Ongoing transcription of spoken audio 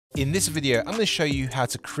In this video, I'm going to show you how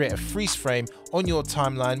to create a freeze frame on your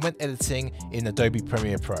timeline when editing in Adobe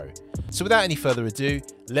Premiere Pro. So without any further ado,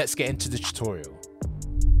 let's get into the tutorial.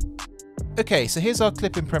 Okay, so here's our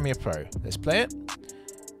clip in Premiere Pro. Let's play it.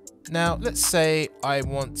 Now, let's say I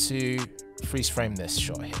want to freeze frame this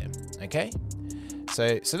shot here. Okay,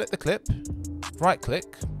 so select the clip, right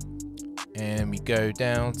click, and we go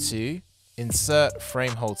down to Insert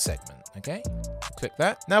Frame Hold Segment. Okay, click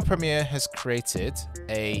that. Now Premiere has created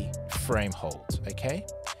a frame hold. Okay,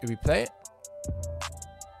 we play it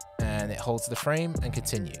and it holds the frame and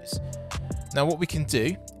continues. Now what we can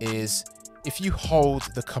do is, if you hold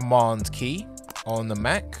the Command key on the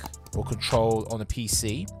Mac or Control on a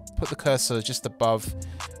PC, put the cursor just above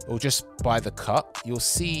or just by the cut, you'll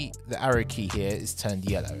see the arrow key here is turned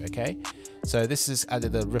yellow. Okay, so this has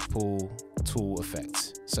added a ripple tool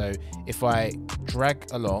effect. So if I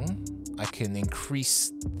drag along, I can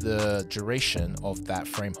increase the duration of that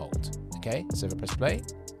frame hold. Okay, so if I press play,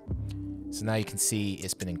 so now you can see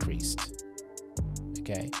it's been increased.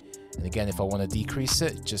 Okay, and again, if I want to decrease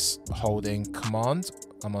it, just holding Command.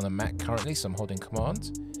 I'm on a Mac currently, so I'm holding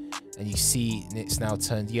Command, and you see it's now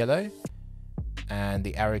turned yellow, and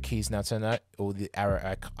the arrow key is now turned out, or the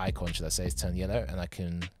arrow icon, should I say, is turned yellow, and I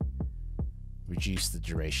can reduce the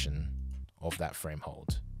duration of that frame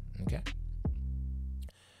hold. Okay.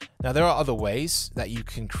 Now there are other ways that you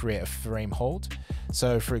can create a frame hold.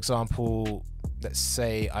 So for example, let's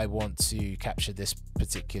say I want to capture this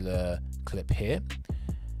particular clip here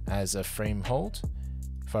as a frame hold.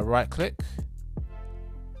 If I right click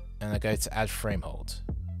and I go to add frame hold.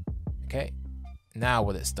 Okay, now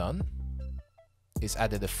what it's done is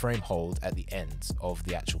added a frame hold at the end of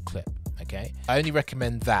the actual clip. Okay, I only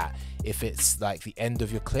recommend that if it's like the end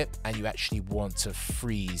of your clip and you actually want to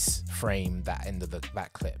freeze frame that end of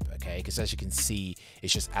that clip. Okay, because as you can see,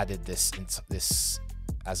 it's just added this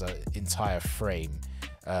as an entire frame,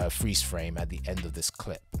 freeze frame at the end of this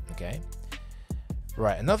clip. Okay,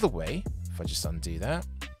 right. Another way, if I just undo that,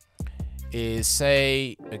 is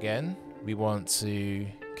say again we want to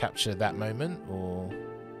capture that moment, or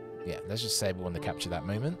yeah, let's just say we want to capture that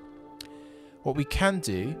moment. What we can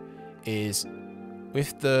do is,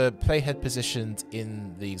 with the playhead positioned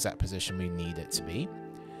in the exact position we need it to be,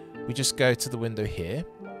 we just go to the window here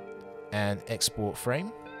and export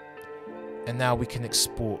frame, and now we can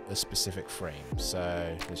export a specific frame.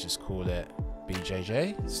 So let's just call it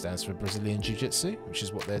BJJ, stands for Brazilian Jiu-Jitsu, which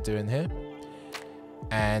is what they're doing here,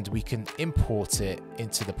 and we can import it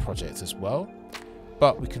into the project as well.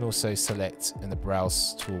 But we can also select in the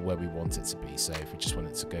browse tool where we want it to be. So if we just want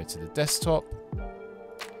it to go to the desktop,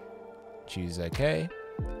 choose OK,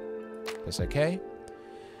 press OK,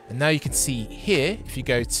 and now you can see here, if you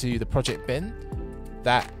go to the project bin,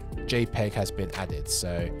 that JPEG has been added.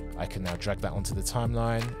 So I can now drag that onto the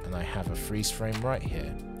timeline and I have a freeze frame right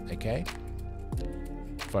here. Okay,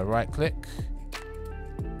 if I right click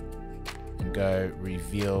and go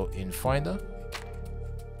reveal in Finder,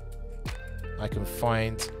 I can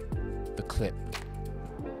find the clip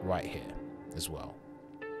right here as well.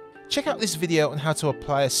 Check out this video on how to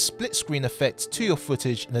apply a split screen effect to your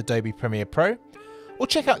footage in Adobe Premiere Pro, or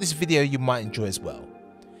check out this video you might enjoy as well.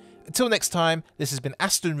 Until next time, this has been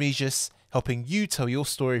Asten Regis, helping you tell your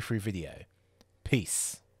story through video.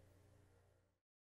 Peace.